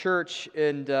church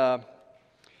and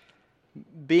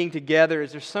being together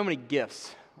is there's so many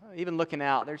gifts. Even looking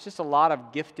out, there's just a lot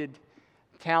of gifted,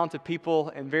 talented people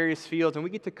in various fields, and we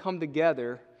get to come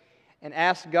together and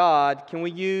ask God, can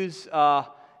we use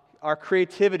our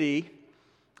creativity,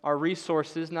 our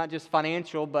resources, not just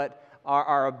financial, but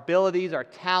our abilities, our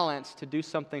talents to do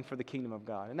something for the kingdom of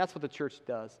God. And that's what the church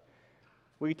does.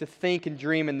 We get to think and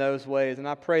dream in those ways, and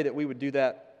I pray that we would do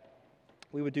that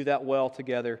well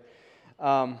together.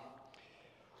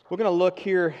 We're going to look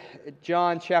here at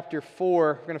John chapter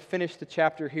 4. We're going to finish the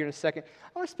chapter here in a second.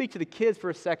 I want to speak to the kids for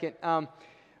a second.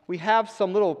 We have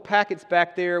some little packets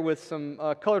back there with some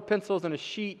colored pencils and a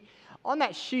sheet. On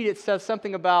that sheet, it says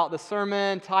something about the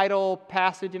sermon, title,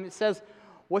 passage, and it says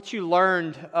what you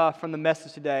learned from the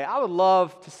message today. I would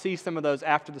love to see some of those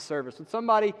after the service.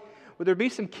 Would there be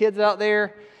some kids out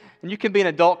there? And you can be an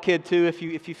adult kid too if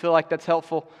you feel like that's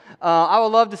helpful. I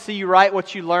would love to see you write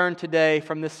what you learned today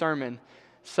from this sermon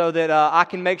so that I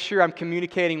can make sure I'm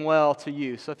communicating well to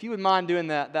you. So if you would mind doing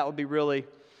that, that would be really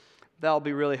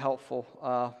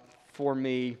helpful for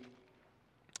me.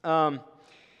 John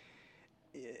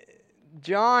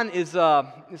is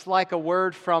like a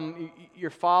word from your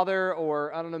father,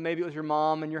 or I don't know, maybe it was your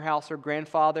mom in your house, or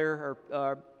grandfather,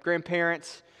 or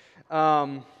grandparents.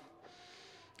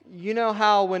 You know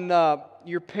how when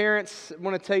your parents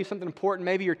want to tell you something important,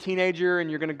 maybe you're a teenager and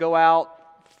you're going to go out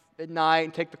at night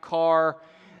and take the car,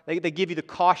 they give you the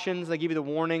cautions, they give you the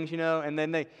warnings, and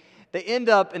then they end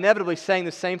up inevitably saying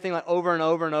the same thing like over and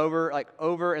over and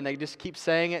over, and they just keep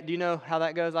saying it. Do you know how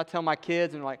that goes? I tell my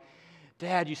kids, and they're like,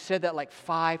 Dad, you said that like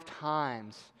 5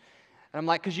 times. And I'm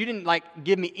like, because you didn't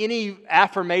give me any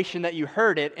affirmation that you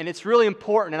heard it, and it's really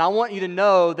important, and I want you to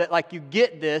know that you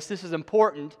get this is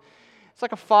important. It's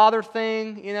like a father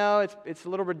thing, it's a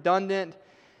little redundant.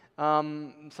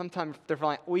 Sometimes they're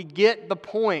like, we get the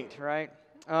point, right?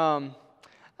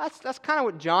 That's kind of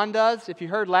what John does. If you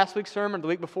heard last week's sermon, the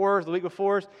week before's,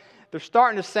 they're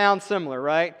starting to sound similar,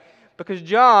 right? Because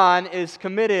John is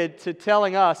committed to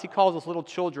telling us, he calls us little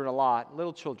children a lot,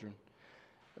 little children.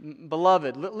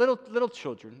 Beloved, little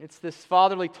children. It's this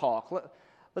fatherly talk.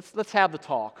 Let's have the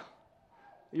talk.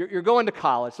 You're going to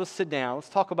college. Let's sit down. Let's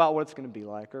talk about what it's going to be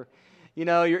like. Or,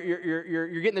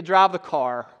 you're getting to drive the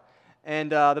car,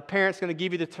 and the parent's going to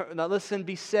give you now listen,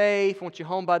 be safe. I want you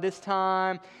home by this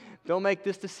time. Don't make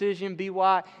this decision. Be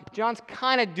wise. John's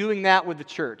kind of doing that with the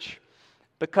church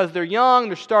because they're young,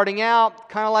 they're starting out,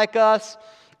 kind of like us,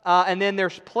 and then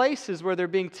there's places where they're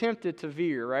being tempted to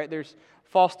veer, right? There's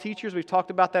false teachers, we've talked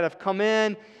about that, have come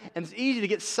in, and it's easy to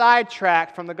get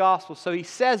sidetracked from the gospel. So he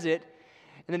says it,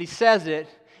 and then he says it,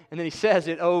 and then he says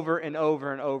it over and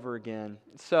over and over again.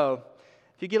 So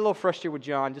if you get a little frustrated with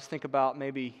John, just think about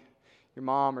maybe your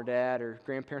mom or dad or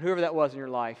grandparent, whoever that was in your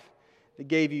life that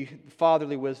gave you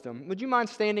fatherly wisdom. Would you mind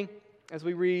standing as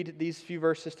we read these few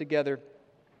verses together?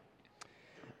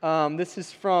 This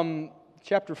is from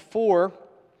chapter 4,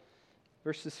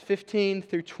 verses 15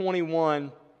 through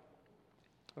 21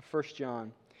 of 1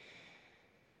 John.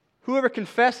 Whoever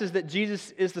confesses that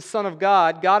Jesus is the Son of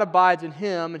God, God abides in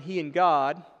him and he in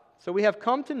God. So we have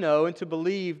come to know and to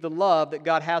believe the love that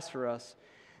God has for us.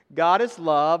 God is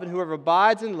love, and whoever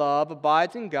abides in love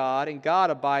abides in God, and God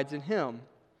abides in him.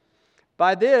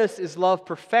 By this is love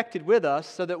perfected with us,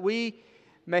 so that we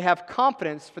may have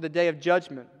confidence for the day of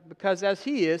judgment, because as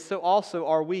he is, so also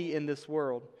are we in this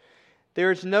world.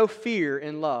 There is no fear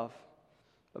in love,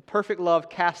 but perfect love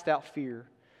casts out fear.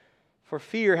 For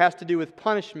fear has to do with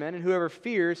punishment, and whoever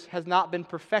fears has not been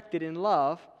perfected in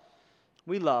love.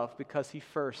 We love because he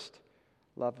first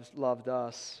loved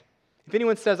us. If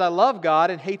anyone says, I love God,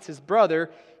 and hates his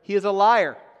brother, he is a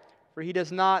liar. For he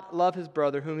does not love his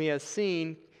brother whom he has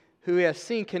seen. Who he has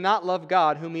seen cannot love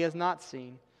God whom he has not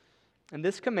seen. And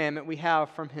this commandment we have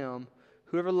from him,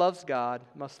 whoever loves God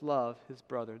must love his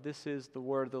brother. This is the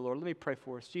word of the Lord. Let me pray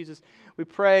for us. Jesus, we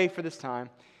pray for this time.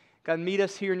 God, meet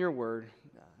us here in your word.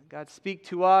 God, speak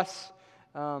to us,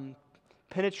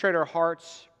 penetrate our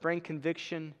hearts, bring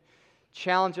conviction,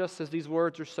 challenge us as these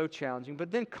words are so challenging,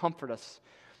 but then comfort us.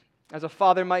 As a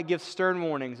father might give stern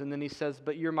warnings, and then he says,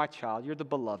 but you're my child, you're the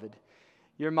beloved,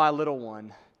 you're my little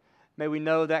one. May we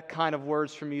know that kind of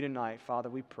words from you tonight, Father,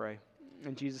 we pray.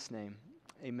 In Jesus' name,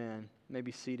 amen. You may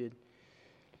be seated.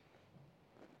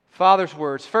 Father's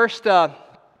words. First,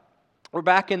 we're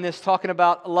back in this talking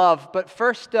about love, but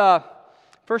first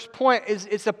point is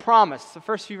it's a promise. The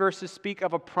first few verses speak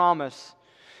of a promise.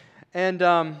 And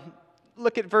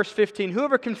look at verse 15.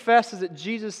 Whoever confesses that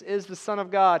Jesus is the Son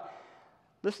of God,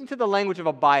 listen to the language of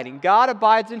abiding. God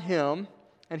abides in him,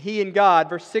 and he in God.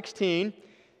 Verse 16,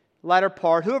 latter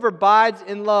part, whoever abides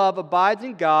in love abides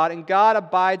in God, and God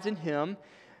abides in him.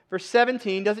 Verse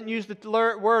 17 doesn't use the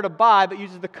word abide, but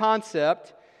uses the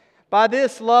concept. By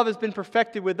this, love has been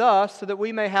perfected with us, so that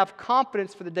we may have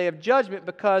confidence for the day of judgment,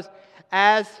 because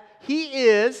as he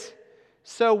is,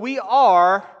 so we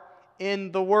are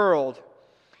in the world.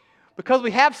 Because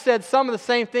we have said some of the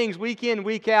same things week in,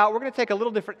 week out, we're going to take a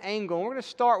little different angle. We're going to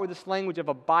start with this language of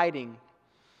abiding.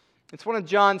 It's one of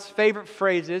John's favorite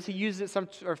phrases. He uses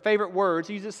it favorite words.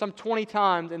 He uses it some 20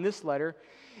 times in this letter.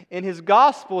 In his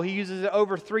gospel, he uses it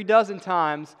over 36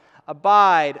 times.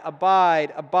 Abide,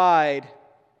 abide, abide.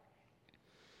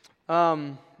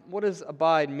 What does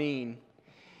abide mean?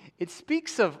 It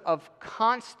speaks of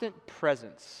constant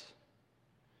presence.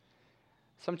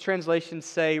 Some translations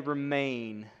say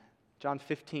remain. John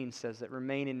 15 says that,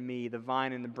 remain in me, the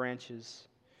vine and the branches.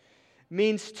 It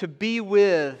means to be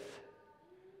with.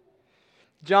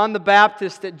 John the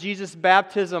Baptist at Jesus'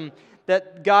 baptism,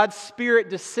 that God's Spirit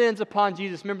descends upon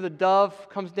Jesus. Remember, the dove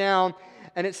comes down,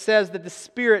 and it says that the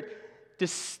Spirit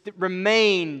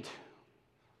remained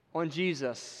on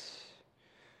Jesus.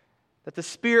 That the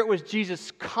Spirit was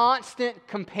Jesus' constant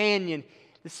companion.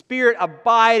 The Spirit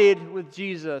abided with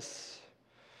Jesus.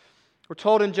 We're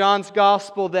told in John's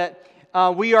Gospel that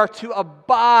we are to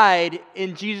abide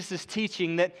in Jesus'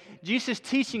 teaching, that Jesus'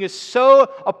 teaching is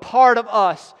so a part of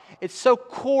us, it's so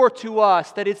core to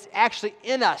us, that it's actually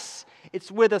in us. It's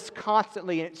with us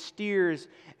constantly, and it steers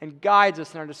and guides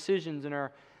us in our decisions and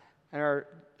our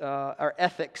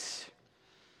ethics.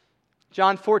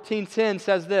 John 14:10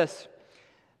 says this,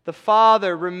 the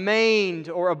Father remained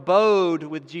or abode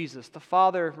with Jesus. The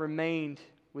Father remained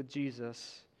with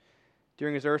Jesus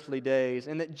during his earthly days,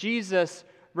 and that Jesus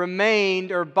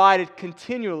remained or abided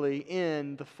continually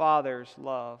in the Father's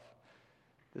love.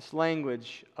 This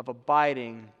language of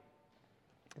abiding,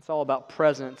 it's all about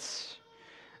presence.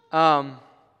 Now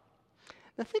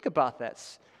think about that.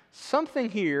 Something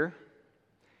here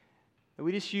that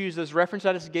we just used, those references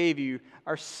I just gave you,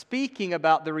 are speaking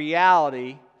about the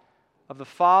reality of the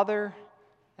Father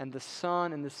and the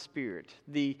Son and the Spirit.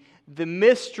 The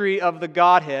mystery of the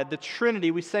Godhead, the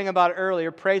Trinity, we sang about it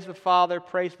earlier. Praise the Father,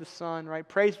 praise the Son, right?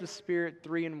 Praise the Spirit,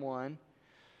 3 in 1.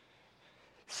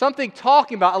 Something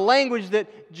talking about, a language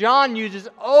that John uses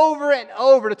over and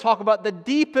over to talk about the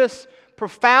deepest,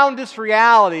 profoundest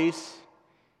realities.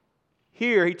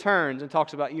 Here he turns and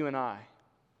talks about you and I.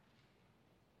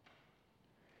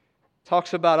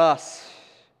 Talks about us.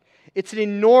 It's an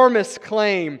enormous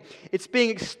claim. It's being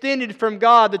extended from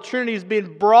God. The Trinity is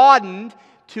being broadened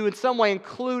to in some way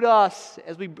include us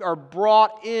as we are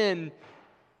brought in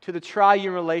to the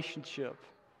triune relationship.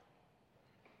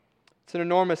 It's an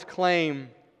enormous claim.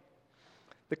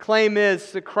 The claim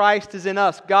is that Christ is in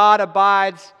us. God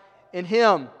abides in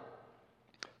Him.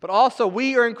 But also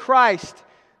we are in Christ,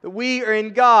 that we are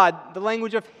in God, the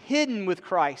language of hidden with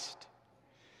Christ.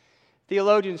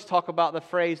 Theologians talk about the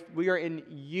phrase, we are in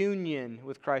union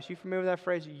with Christ. You familiar with that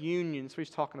phrase? Union. That's what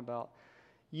he's talking about.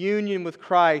 Union with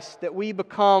Christ, that we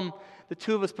become, the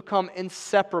two of us become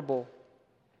inseparable.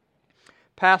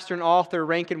 Pastor and author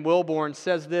Rankin Wilbourn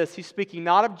says this. He's speaking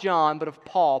not of John, but of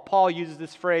Paul. Paul uses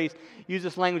this phrase, uses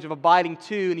this language of abiding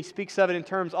too, and he speaks of it in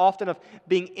terms often of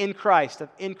being in Christ, of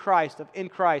in Christ, of in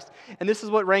Christ. And this is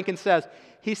what Rankin says.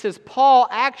 He says, Paul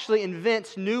actually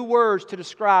invents new words to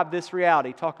describe this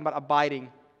reality, talking about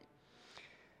abiding.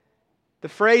 The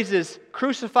phrases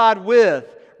crucified with,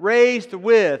 raised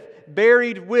with,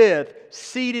 buried with,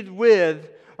 seated with,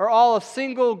 are all a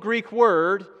single Greek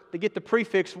word that get the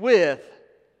prefix with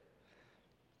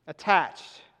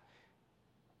attached.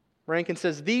 Rankin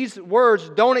says these words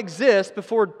don't exist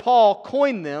before Paul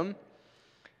coined them,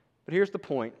 but here's the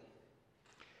point.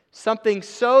 Something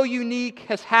so unique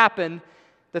has happened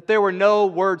that there were no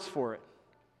words for it.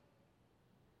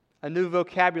 A new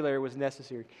vocabulary was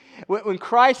necessary. When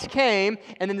Christ came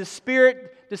and then the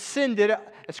Spirit descended,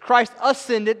 as Christ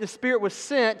ascended, the Spirit was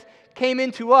sent, came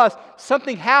into us,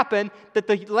 something happened that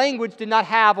the language did not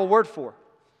have a word for.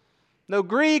 No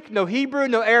Greek, no Hebrew,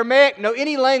 no Aramaic, no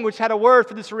any language had a word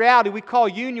for this reality we call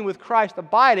union with Christ,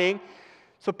 abiding.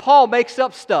 So Paul makes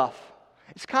up stuff.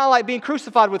 It's kind of like being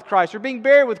crucified with Christ, or being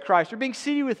buried with Christ, or being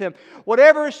seated with Him.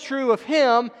 Whatever is true of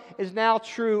Him is now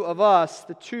true of us.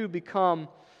 The two become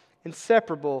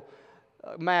inseparable.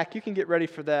 Mac, you can get ready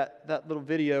for that little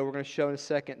video we're going to show in a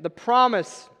second. The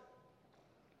promise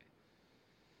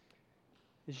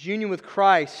is union with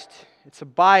Christ. It's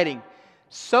abiding.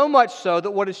 So much so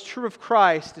that what is true of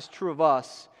Christ is true of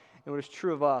us, and what is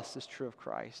true of us is true of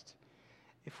Christ.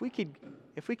 If we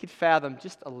could fathom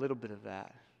just a little bit of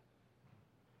that,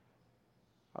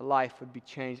 our life would be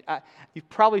changed. You've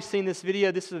probably seen this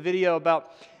video. This is a video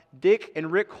about Dick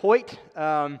and Rick Hoyt.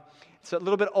 It's a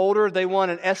little bit older. They won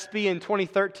an ESPY in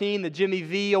 2013, the Jimmy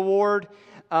V Award.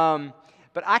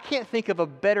 But I can't think of a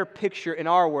better picture in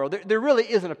our world. There really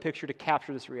isn't a picture to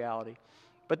capture this reality.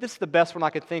 But this is the best one I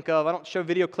could think of. I don't show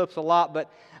video clips a lot,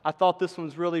 but I thought this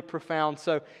one's really profound.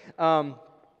 So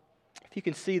if you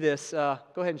can see this, go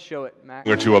ahead and show it, Mac.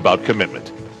 Or two about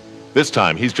commitment. This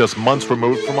time, he's just months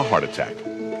removed from a heart attack.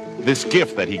 This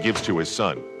gift that he gives to his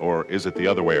son, or is it the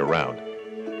other way around?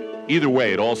 Either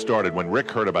way, it all started when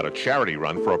Rick heard about a charity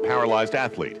run for a paralyzed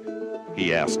athlete.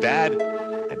 He asked Dad,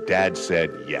 and Dad said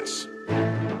yes.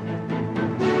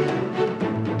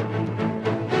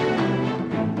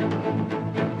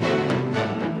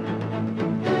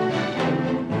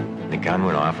 The gun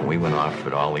went off, and we went off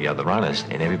with all the other runners,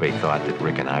 and everybody thought that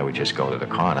Rick and I would just go to the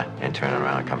corner and turn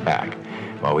around and come back.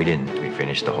 Well, we didn't. We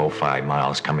finished the whole 5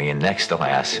 miles, coming in next to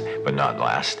last, but not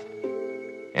last.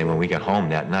 And when we got home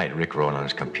that night, Rick wrote on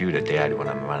his computer, "Dad, when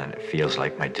I'm running, it feels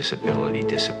like my disability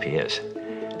disappears."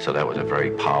 So that was a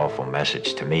very powerful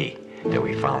message to me, that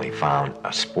we finally found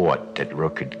a sport that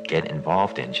Rick could get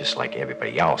involved in just like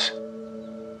everybody else.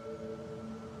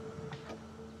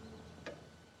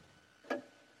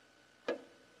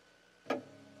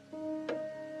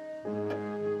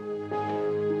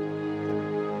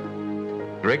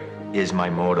 Rick is my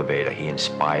motivator. He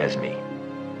inspires me.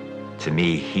 To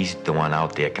me, he's the one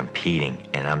out there competing,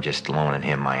 and I'm just loaning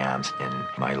him my arms and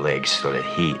my legs so that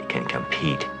he can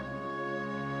compete.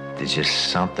 There's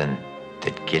just something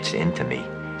that gets into me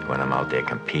when I'm out there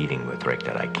competing with Rick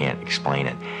that I can't explain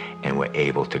it, and we're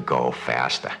able to go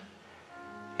faster.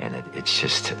 And it's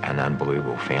just an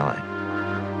unbelievable feeling.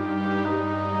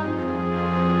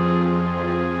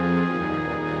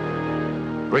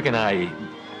 Rick and I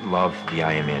love the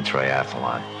Ironman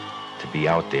triathlon, to be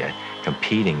out there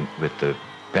competing with the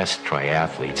best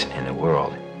triathletes in the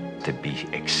world, to be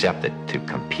accepted to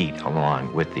compete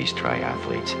along with these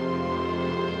triathletes.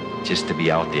 Just to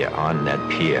be out there on that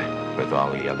pier with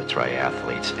all the other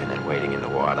triathletes and then waiting in the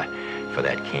water for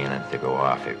that cannon to go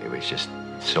off, it was just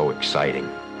so exciting.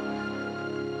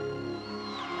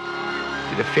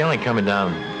 The feeling coming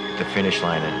down the finish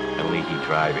line at Leahy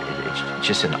Drive, it's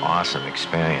just an awesome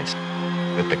experience.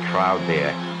 With the crowd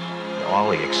there, all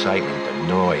the excitement, the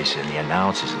noise, and the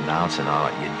announcers announcing, all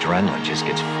the adrenaline just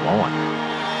gets flowing.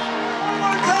 One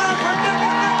more time for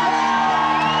Nick.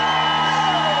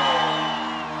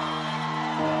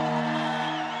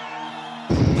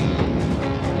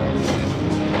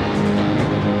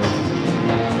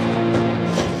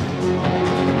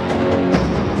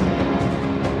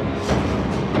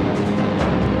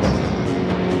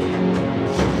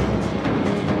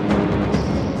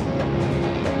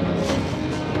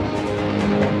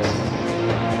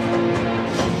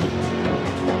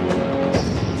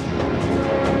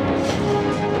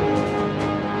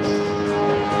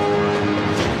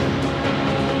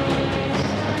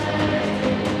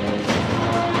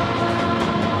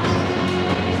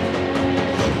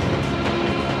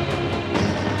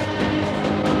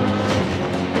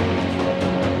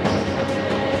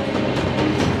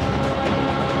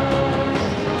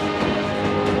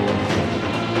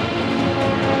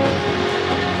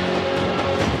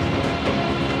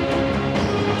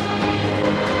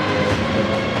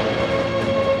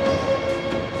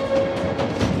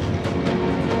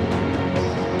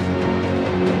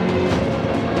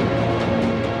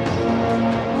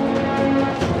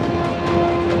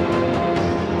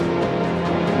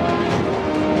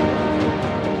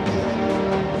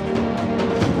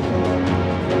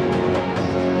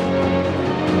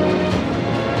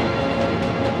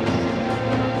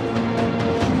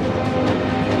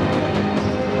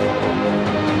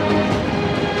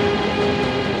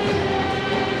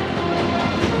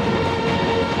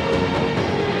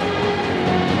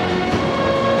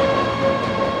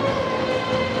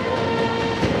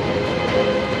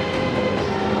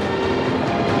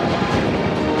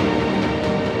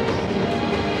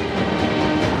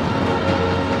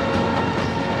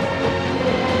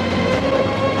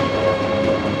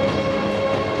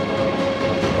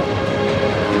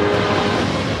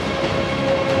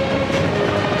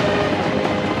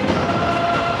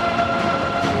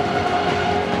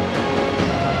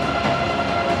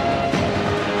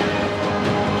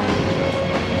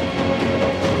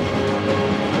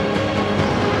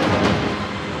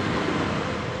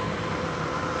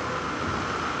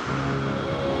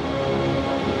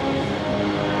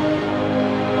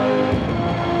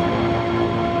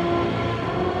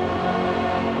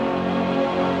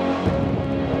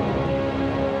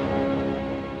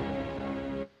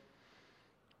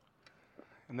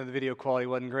 the video quality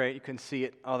wasn't great. You couldn't see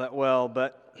it all that well.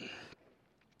 But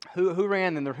who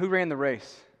ran the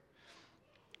race?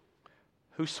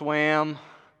 Who swam?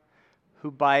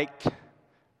 Who biked?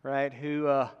 Right?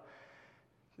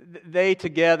 They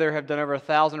together have done over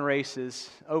 1,000 races,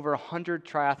 over 100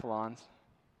 triathlons.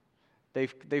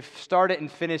 They've started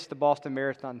and finished the Boston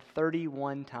Marathon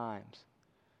 31 times.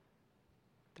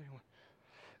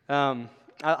 31.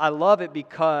 I love it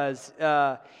because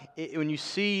when you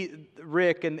see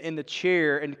Rick in the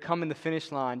chair and come in the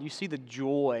finish line, you see the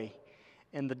joy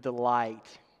and the delight.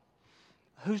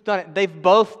 Who's done it? They've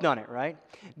both done it, right?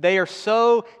 They are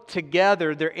so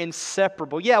together, they're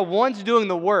inseparable. Yeah, one's doing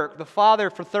the work. The father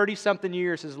for 30-something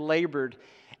years has labored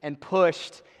and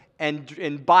pushed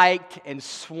and biked and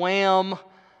swam.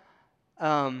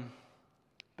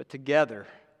 But together,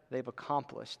 they've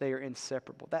accomplished. They are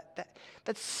inseparable.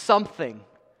 That's something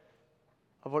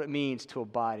of what it means to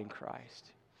abide in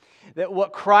Christ. That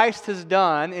what Christ has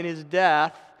done in His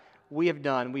death, we have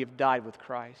done. We have died with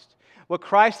Christ. What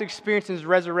Christ experienced in His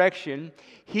resurrection,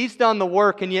 He's done the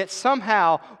work, and yet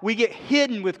somehow we get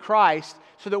hidden with Christ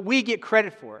so that we get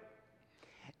credit for it.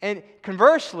 And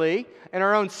conversely, in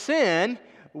our own sin,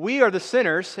 we are the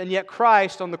sinners, and yet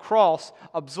Christ on the cross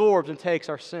absorbs and takes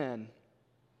our sin.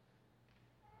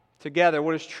 Together,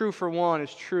 what is true for one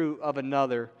is true of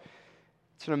another.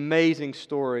 It's an amazing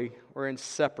story. We're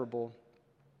inseparable.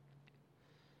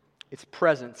 It's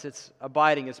presence. It's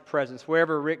abiding His presence.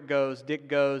 Wherever Rick goes, Dick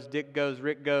goes,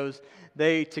 Rick goes.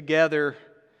 They together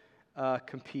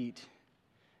compete.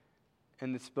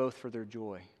 And it's both for their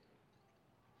joy.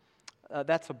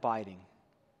 That's abiding.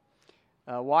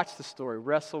 Watch the story.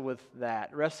 Wrestle with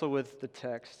that. Wrestle with the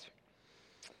text.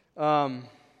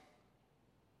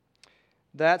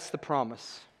 That's the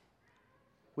promise.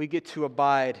 We get to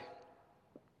abide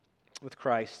with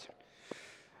Christ.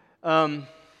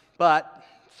 But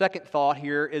second thought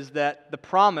here is that the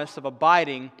promise of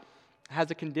abiding has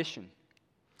a condition.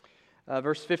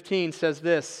 Verse 15 says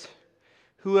this: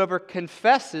 whoever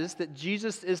confesses that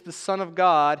Jesus is the Son of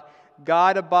God,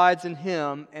 God abides in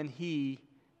him, and he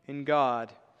in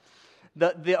God.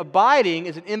 The abiding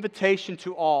is an invitation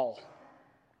to all.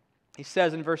 He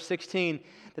says in verse 16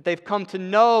 that they've come to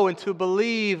know and to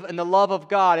believe in the love of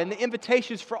God. And the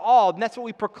invitation is for all, and that's what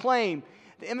we proclaim.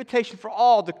 The invitation for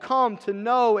all to come to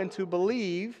know and to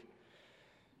believe.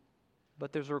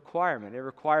 But there's a requirement. It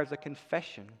requires a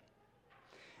confession.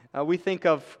 We think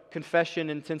of confession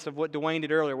in the sense of what Dwayne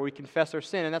did earlier, where we confess our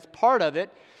sin, and that's part of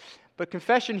it. But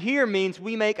confession here means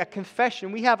we make a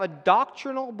confession. We have a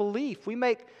doctrinal belief. We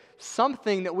make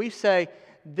something that we say,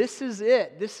 this is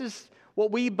it. This is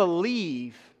what we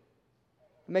believe.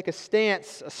 We make a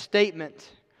stance, a statement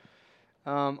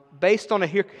based on a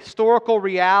historical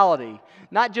reality.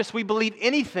 Not just we believe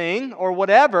anything or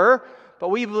whatever, but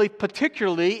we believe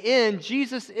particularly in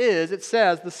Jesus is, it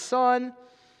says, the Son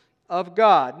of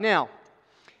God. Now,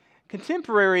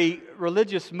 contemporary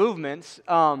religious movements,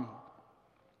 all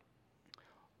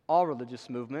religious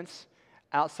movements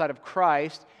outside of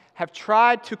Christ, have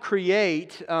tried to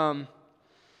create a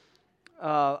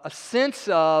sense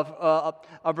of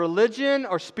religion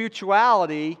or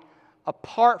spirituality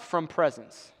apart from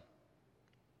presence.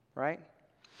 Right?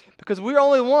 Because we're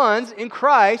only ones in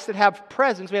Christ that have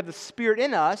presence. We have the Spirit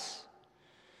in us,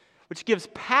 which gives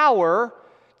power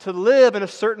to live in a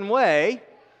certain way,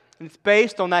 and it's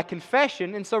based on that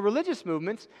confession. And so religious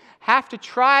movements have to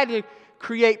try to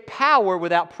create power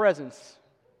without presence.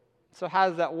 So how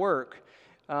does that work?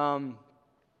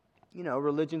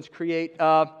 Religions create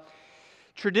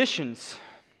traditions.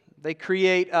 They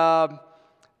create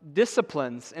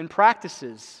disciplines and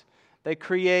practices. They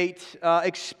create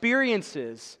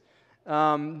experiences.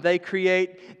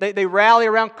 They rally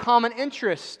around common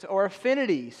interests or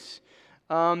affinities.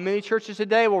 Many churches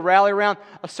today will rally around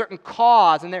a certain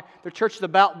cause, and their church is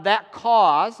about that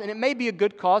cause. And it may be a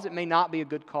good cause, it may not be a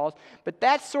good cause, but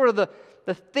that's sort of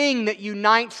the thing that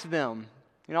unites them.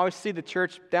 I always see the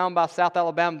church down by South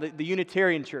Alabama, the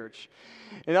Unitarian Church.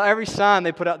 Every sign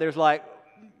they put out there's like,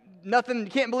 nothing,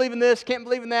 you can't believe in this, can't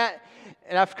believe in that.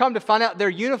 And I've come to find out their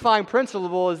unifying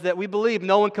principle is that we believe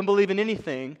no one can believe in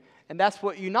anything, and that's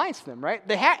what unites them, right?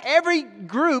 Every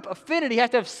group, affinity, has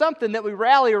to have something that we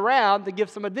rally around to give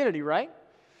some identity, right?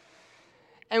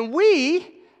 And we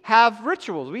have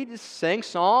rituals. We just sing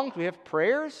songs, we have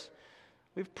prayers,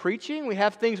 we have preaching, we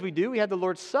have things we do, we have the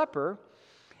Lord's Supper,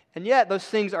 and yet those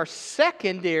things are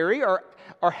secondary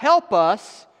or help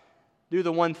us do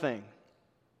the one thing,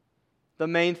 the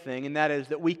main thing, and that is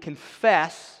that we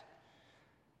confess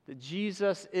that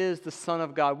Jesus is the Son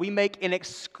of God. We make an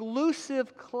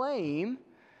exclusive claim.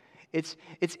 It's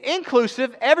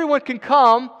inclusive. Everyone can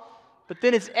come, But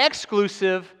then it's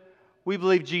exclusive, we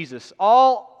believe Jesus.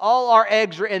 All our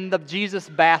eggs are in the Jesus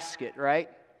basket, right?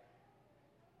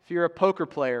 If you're a poker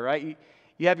player, right?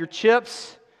 You have your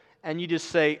chips, and you just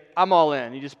say, I'm all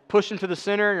in. You just push them to the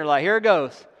center, and you're like, here it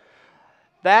goes.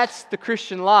 That's the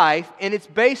Christian life, and it's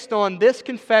based on this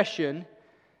confession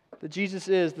that Jesus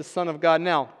is the Son of God.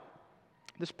 Now,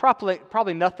 there's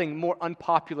probably nothing more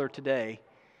unpopular today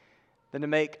than to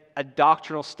make a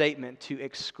doctrinal statement to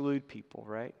exclude people,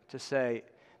 right? To say,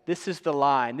 this is the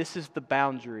line, this is the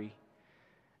boundary.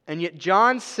 And yet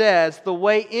John says the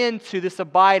way into this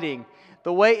abiding,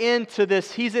 the way into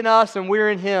this He's in us and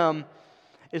we're in Him,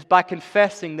 is by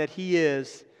confessing that He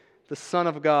is the Son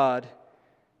of God.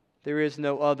 There is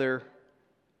no other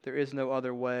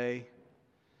way.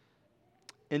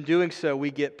 In doing so, we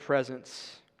get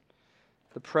presence,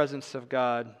 the presence of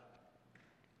God.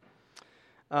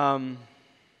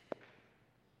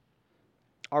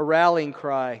 Our rallying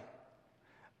cry.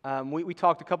 We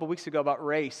talked a couple weeks ago about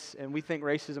race, and we think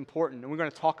race is important, and we're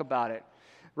going to talk about it.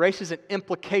 Race is an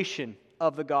implication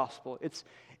of the gospel. It's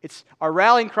our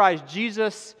rallying cry is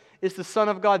Jesus is the Son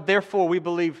of God, therefore we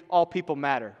believe all people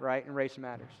matter, right? And race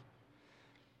matters.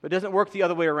 But it doesn't work the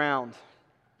other way around.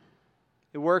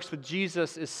 It works with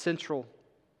Jesus is central.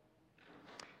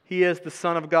 He is the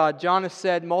Son of God. John has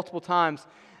said multiple times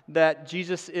that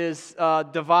Jesus is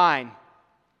divine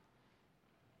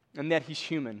and that He's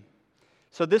human.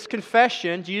 So this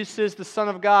confession, Jesus is the Son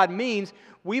of God, means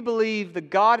we believe the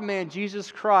God-man, Jesus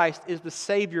Christ, is the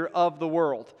Savior of the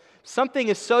world. Something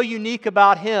is so unique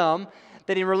about Him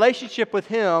that in relationship with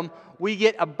Him, we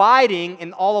get abiding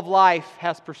and all of life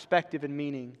has perspective and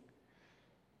meaning.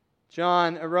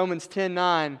 Romans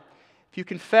 10:9, if you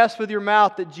confess with your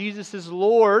mouth that Jesus is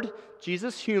Lord,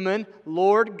 Jesus human,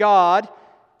 Lord God,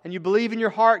 and you believe in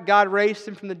your heart God raised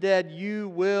Him from the dead, you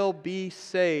will be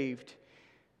saved.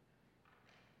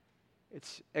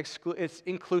 It's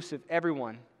inclusive,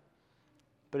 everyone,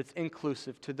 but it's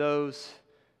inclusive to those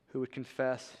who would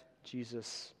confess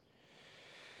Jesus.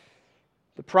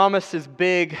 The promise is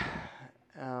big,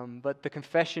 but the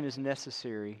confession is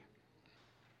necessary.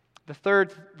 The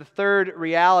third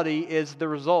reality is the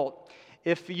result.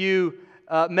 If you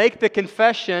make the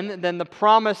confession, then the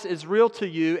promise is real to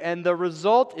you, and the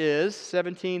result is,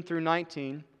 17 through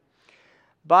 19,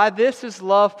 by this is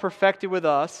love perfected with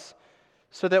us,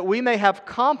 so that we may have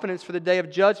confidence for the day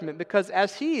of judgment, because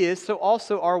as He is, so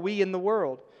also are we in the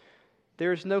world.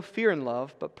 There is no fear in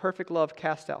love, but perfect love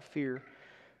casts out fear.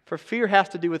 For fear has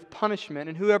to do with punishment,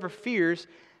 and whoever fears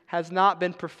has not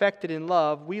been perfected in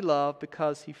love. We love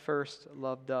because He first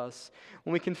loved us.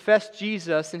 When we confess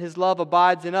Jesus and His love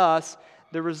abides in us,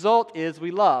 the result is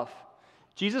we love.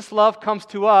 Jesus' love comes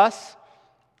to us.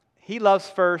 He loves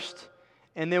first,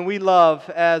 and then we love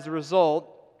as a result.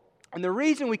 And the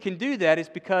reason we can do that is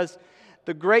because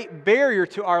the great barrier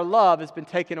to our love has been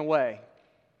taken away.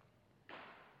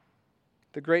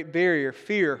 The great barrier,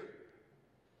 fear,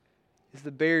 is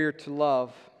the barrier to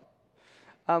love.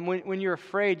 When you're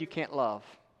afraid, you can't love.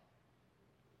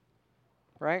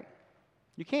 Right?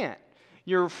 You can't.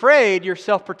 You're afraid, you're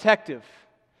self-protective.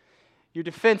 You're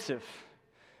defensive.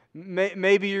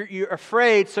 Maybe you're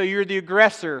afraid, so you're the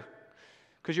aggressor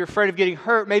because you're afraid of getting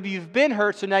hurt. Maybe you've been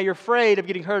hurt, so now you're afraid of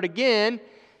getting hurt again,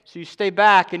 so you stay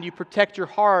back and you protect your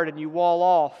heart and you wall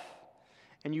off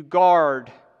and you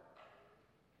guard.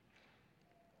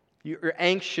 You're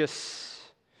anxious.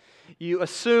 You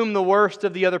assume the worst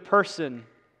of the other person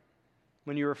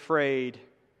when you're afraid.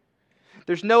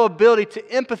 There's no ability to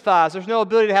empathize. There's no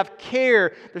ability to have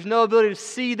care. There's no ability to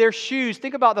see their shoes.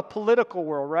 Think about the political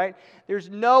world, right? There's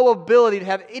no ability to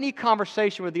have any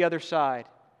conversation with the other side.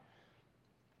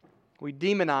 We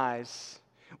demonize.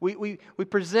 We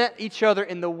present each other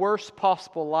in the worst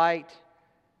possible light.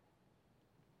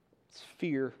 It's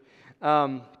fear.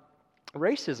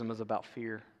 Racism is about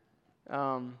fear.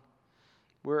 Racism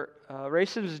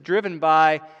is driven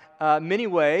by many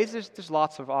ways. There's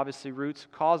lots of, obviously, roots,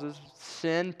 causes.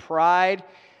 Sin, pride,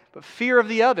 but fear of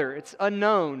the other. It's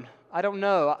unknown. I don't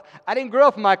know. I didn't grow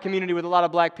up in my community with a lot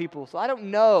of black people, so I don't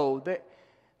know.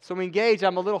 So when engaged,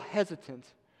 I'm a little hesitant.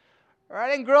 Or I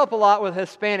didn't grow up a lot with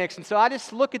Hispanics, and so I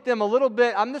just look at them a little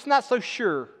bit. I'm just not so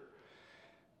sure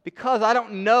because I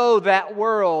don't know that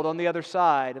world on the other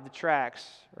side of the tracks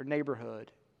or neighborhood.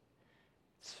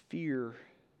 It's fear.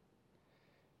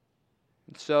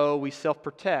 And so we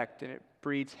self-protect, and it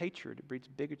breeds hatred. It breeds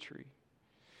bigotry.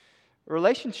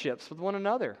 Relationships with one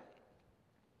another.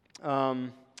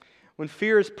 When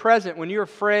fear is present, when you're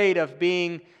afraid of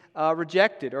being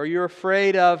rejected, or you're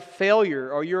afraid of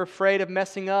failure, or you're afraid of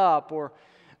messing up, or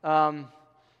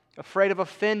afraid of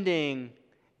offending,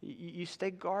 you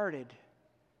stay guarded.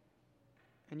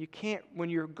 And you can't, when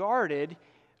you're guarded,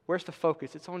 where's the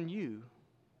focus? It's on you.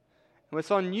 When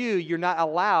it's on you, you're not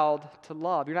allowed to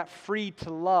love. You're not free to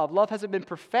love. Love hasn't been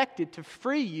perfected to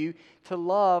free you to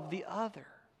love the other.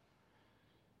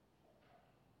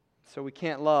 So we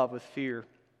can't love with fear.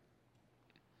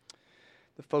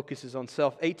 The focus is on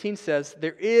self. 18 says,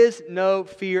 there is no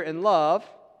fear in love.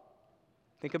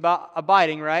 Think about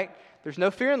abiding, right? There's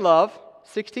no fear in love.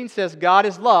 16 says, God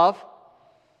is love.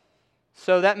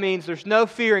 So that means there's no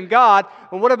fear in God.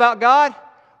 Well, what about God?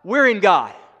 We're in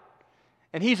God.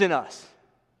 And He's in us.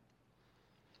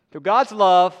 So God's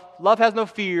love, love has no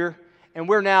fear, and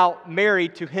we're now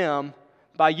married to Him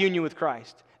by union with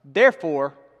Christ.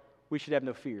 Therefore, we should have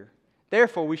no fear.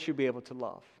 Therefore, we should be able to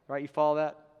love. Right? You follow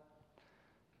that?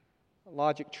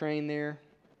 Logic train there.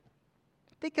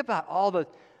 Think about all the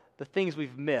things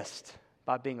we've missed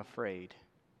by being afraid.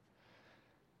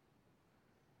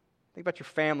 Think about your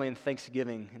family and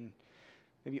Thanksgiving and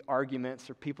maybe arguments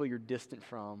or people you're distant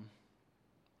from.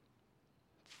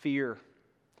 Fear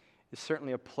is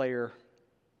certainly a player.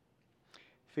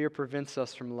 Fear prevents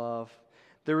us from love.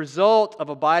 The result of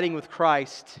abiding with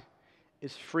Christ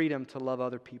is freedom to love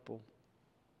other people.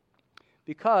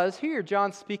 Because here,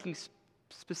 John's speaking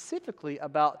specifically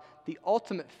about the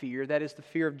ultimate fear, that is the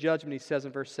fear of judgment, he says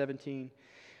in verse 17.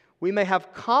 We may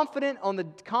have confidence on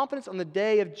the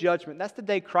day of judgment. That's the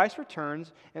day Christ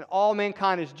returns and all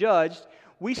mankind is judged.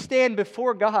 We stand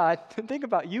before God. Think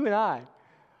about you and I.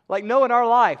 Like knowing our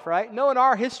life, right? Knowing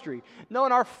our history.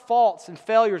 Knowing our faults and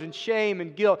failures and shame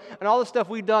and guilt and all the stuff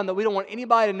we've done that we don't want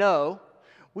anybody to know.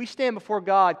 We stand before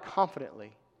God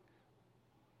confidently.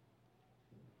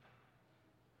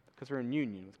 Because we're in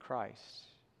union with Christ.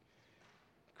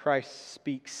 Christ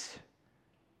speaks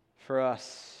for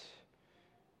us.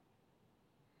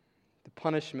 The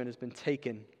punishment has been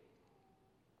taken.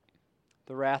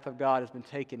 The wrath of God has been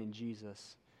taken in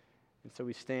Jesus. And so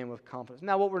we stand with confidence.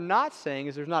 Now, what we're not saying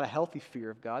is there's not a healthy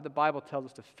fear of God. The Bible tells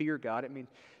us to fear God. It means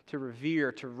to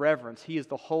revere, to reverence. He is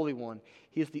the Holy One.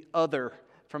 He is the other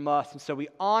from us. And so we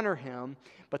honor Him,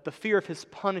 but the fear of His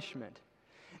punishment,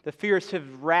 the fear of His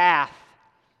wrath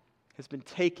has been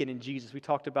taken in Jesus. We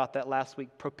talked about that last week.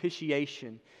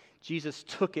 Propitiation. Jesus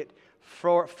took it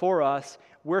for us.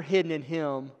 We're hidden in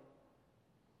Him.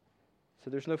 So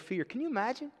there's no fear. Can you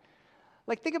imagine?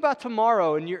 Like, think about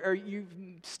tomorrow and you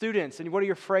students, and what are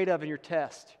you afraid of in your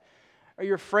test? Are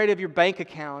you afraid of your bank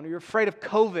account? Are you afraid of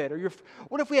COVID?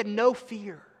 What if we had no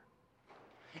fear?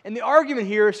 And the argument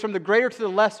here is from the greater to the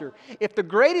lesser. If the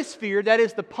greatest fear, that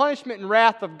is the punishment and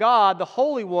wrath of God, the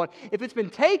Holy One, if it's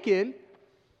been taken,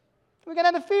 we got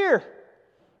nothing to fear,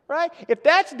 right? If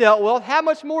that's dealt with, how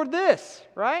much more this,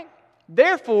 right?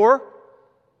 Therefore,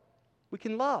 we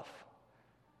can love.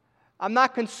 I'm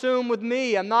not consumed with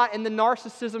me. I'm not in the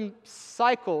narcissism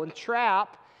cycle and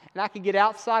trap, and I can get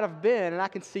outside of Ben, and I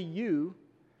can see you,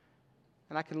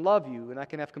 and I can love you, and I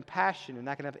can have compassion, and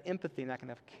I can have empathy, and I can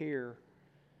have care.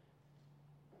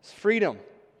 It's freedom.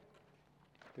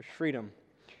 There's freedom.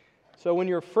 So when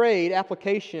you're afraid,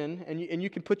 application, and you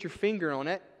can put your finger on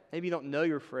it. Maybe you don't know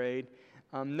you're afraid.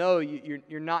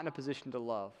 You're not in a position to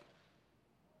love.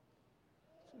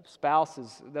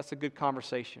 Spouses, that's a good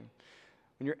conversation.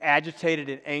 When you're agitated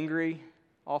and angry,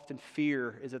 often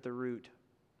fear is at the root.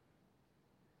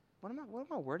 What am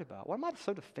I worried about? Why am I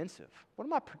so defensive? What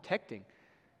am I protecting?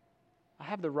 I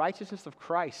have the righteousness of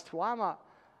Christ. Why am I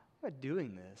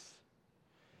doing this?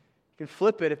 You can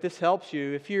flip it if this helps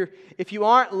you. If you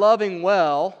aren't loving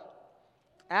well,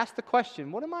 ask the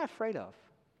question, what am I afraid of?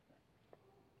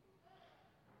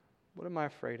 What am I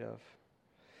afraid of?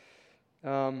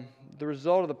 The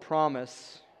result of the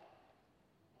promise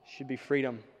should be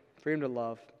freedom. Freedom to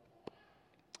love.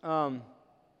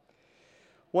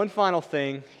 One final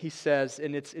thing he says,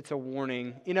 and it's a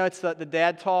warning. You know, it's the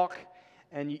dad talk,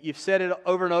 and you've said it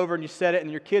over and over, and you said it,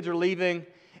 and your kids are leaving. And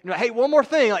you're like, hey, one more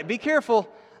thing, like, be careful.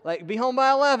 Like, be home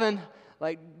by 11.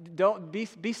 Like, don't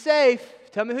be safe.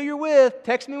 Tell me who you're with.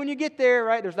 Text me when you get there,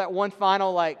 right? There's that one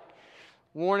final, like,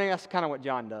 warning. That's kind of what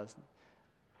John does.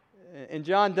 And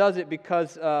John does it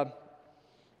because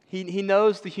he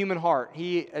knows the human heart.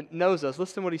 He knows us.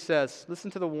 Listen to what he says.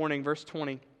 Listen to the warning, verse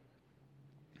 20.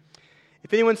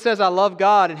 If anyone says, I love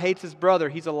God and hates his brother,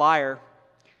 he's a liar.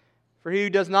 For he who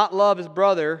does not love his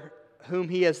brother whom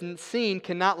he has seen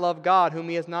cannot love God whom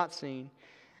he has not seen.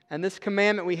 And this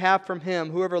commandment we have from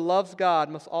him, whoever loves God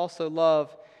must also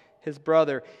love his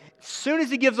brother. As soon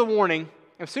as he gives a warning,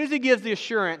 as soon as he gives the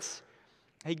assurance,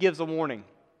 he gives a warning.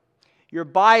 You're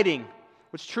abiding.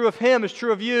 What's true of him is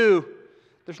true of you.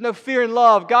 There's no fear in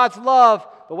love. God's love.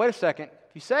 But wait a second.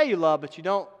 If you say you love, but you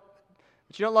don't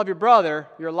but you don't love your brother,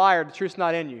 you're a liar, the truth's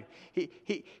not in you.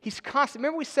 He's constantly,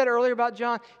 remember we said earlier about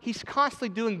John? He's constantly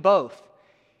doing both.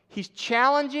 He's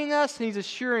challenging us and he's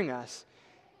assuring us.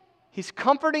 He's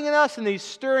comforting us and he's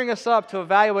stirring us up to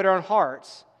evaluate our own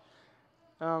hearts.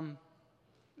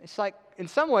 It's like, in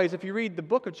some ways, if you read the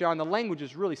book of John, the language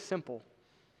is really simple.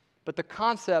 But the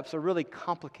concepts are really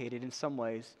complicated in some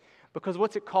ways. Because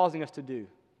what's it causing us to do?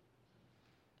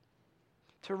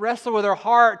 To wrestle with our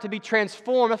heart, to be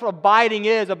transformed. That's what abiding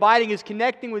is. Abiding is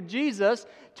connecting with Jesus,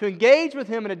 to engage with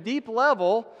Him at a deep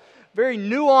level, very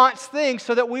nuanced things,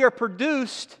 so that we are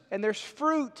produced and there's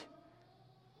fruit.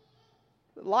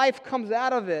 Life comes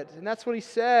out of it, and that's what He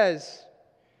says.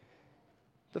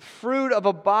 The fruit of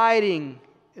abiding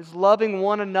is loving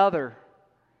one another.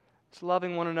 It's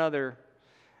loving one another.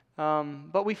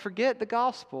 But we forget the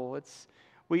gospel.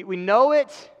 We know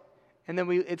it, and then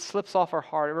it slips off our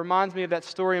heart. It reminds me of that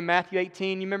story in Matthew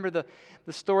 18. You remember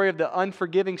the story of the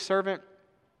unforgiving servant?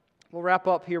 We'll wrap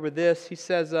up here with this. He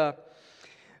says,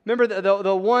 remember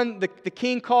the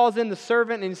king calls in the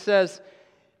servant and he says,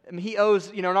 he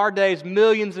owes, in our days,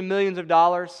 millions and millions of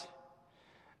dollars.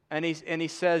 And he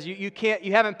says, you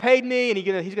haven't paid me, and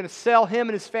he's going to sell him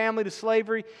and his family to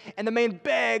slavery. And the man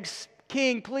begs,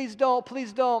 King, please don't,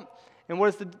 please don't. And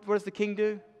what does the king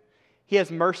do? He has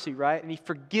mercy, right? And he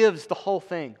forgives the whole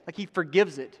thing. Like he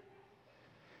forgives it.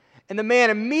 And the man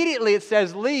immediately, it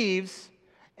says, leaves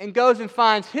and goes and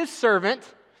finds his servant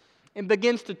and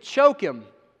begins to choke him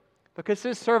because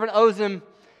his servant owes him,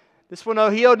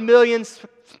 he owed millions,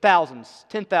 thousands,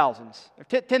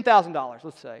 $10,000,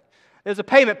 let's say. There's a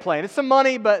payment plan. It's some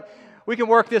money, but we can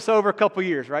work this over a couple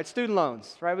years, right? Student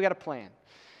loans, right? We got a plan.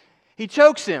 He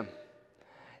chokes him.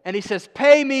 And he says,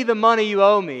 pay me the money you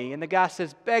owe me. And the guy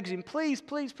begs him, please,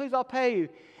 please, please, I'll pay you.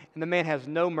 And the man has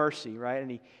no mercy, right?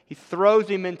 And he throws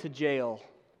him into jail.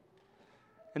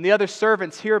 And the other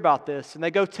servants hear about this, and they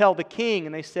go tell the king,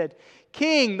 and they said,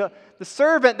 King, the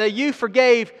servant that you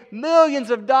forgave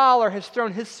millions of dollars has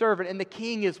thrown his servant. And the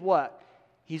king is what?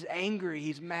 He's angry,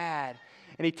 he's mad.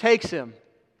 And he takes him,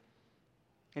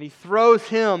 and he throws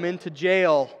him into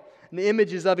jail. And the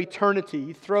images of eternity,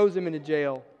 he throws him into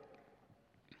jail.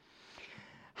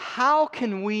 How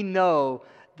can we know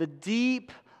the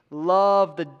deep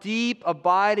love, the deep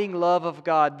abiding love of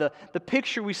God, the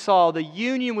picture we saw, the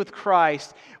union with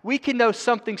Christ? We can know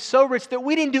something so rich that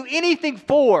we didn't do anything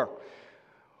for.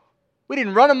 We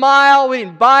didn't run a mile, we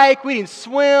didn't bike, we didn't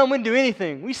swim, we didn't do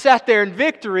anything. We sat there in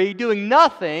victory doing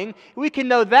nothing. We can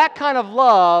know that kind of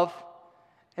love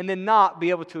and then not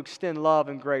be able to extend love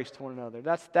and grace to one another.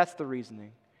 That's the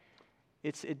reasoning.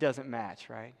 It doesn't match,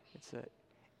 right? It's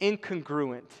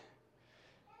incongruent.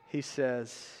 He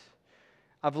says,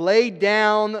 I've laid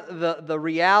down the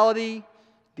reality,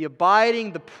 the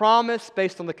abiding, the promise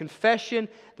based on the confession.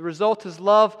 The result is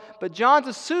love. But John's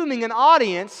assuming an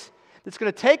audience that's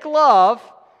going to take love,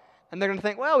 and they're going to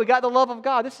think, well, we got the love of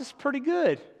God. This is pretty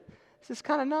good. This is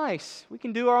kind of nice. We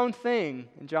can do our own thing.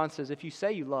 And John says, if you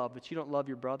say you love, but you don't love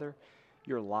your brother,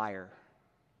 you're a liar.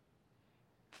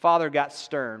 Father got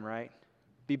stern, right?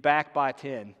 Be back by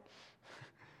 10.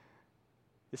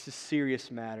 This is a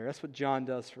serious matter. That's what John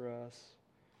does for us.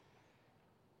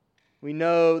 We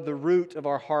know the root of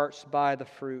our hearts by the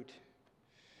fruit.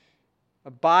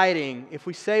 Abiding, if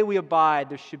we say we abide,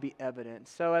 there should be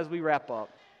evidence. So as we wrap up,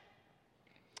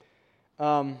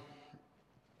 are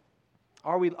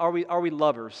we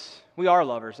lovers? We are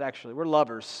lovers, actually. We're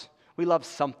lovers. We love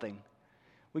something.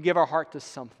 We give our heart to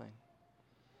something.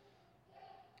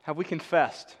 Have we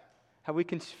confessed? Have we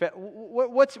confessed?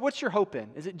 What's your hope in?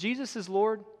 Is it Jesus is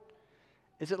Lord?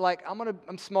 Is it like,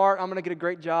 I'm smart, I'm going to get a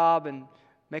great job and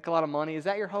make a lot of money? Is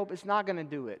that your hope? It's not going to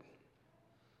do it.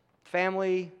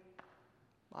 Family,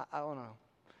 I don't know.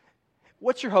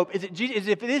 What's your hope? Is it Jesus?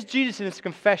 If it is Jesus in His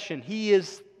confession, He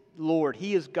is Lord,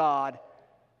 He is God.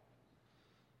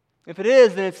 If it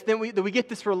is, then we get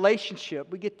this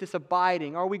relationship, we get this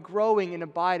abiding. Are we growing in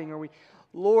abiding? Are we,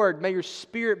 Lord, may Your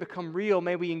Spirit become real.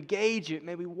 May we engage it.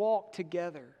 May we walk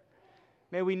together.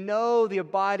 May we know the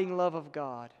abiding love of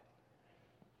God.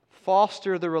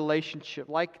 Foster the relationship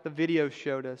like the video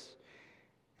showed us.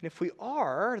 And if we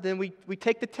are, then we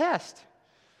take the test.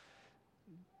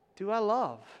 Do I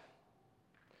love?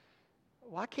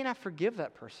 Why can't I forgive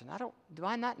that person? Do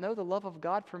I not know the love of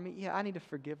God for me? Yeah, I need to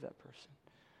forgive that person.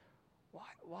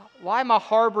 Why am I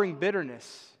harboring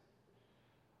bitterness?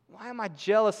 Why am I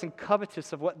jealous and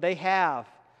covetous of what they have?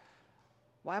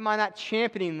 Why am I not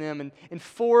championing them and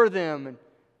for them? And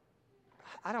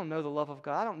I don't know the love of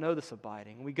God. I don't know this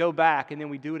abiding. And we go back and then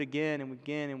we do it again and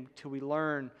again until we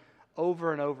learn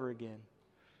over and over again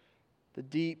the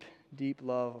deep, deep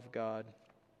love of God.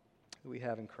 that we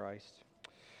have in Christ.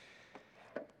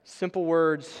 Simple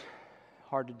words,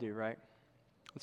 hard to do, right?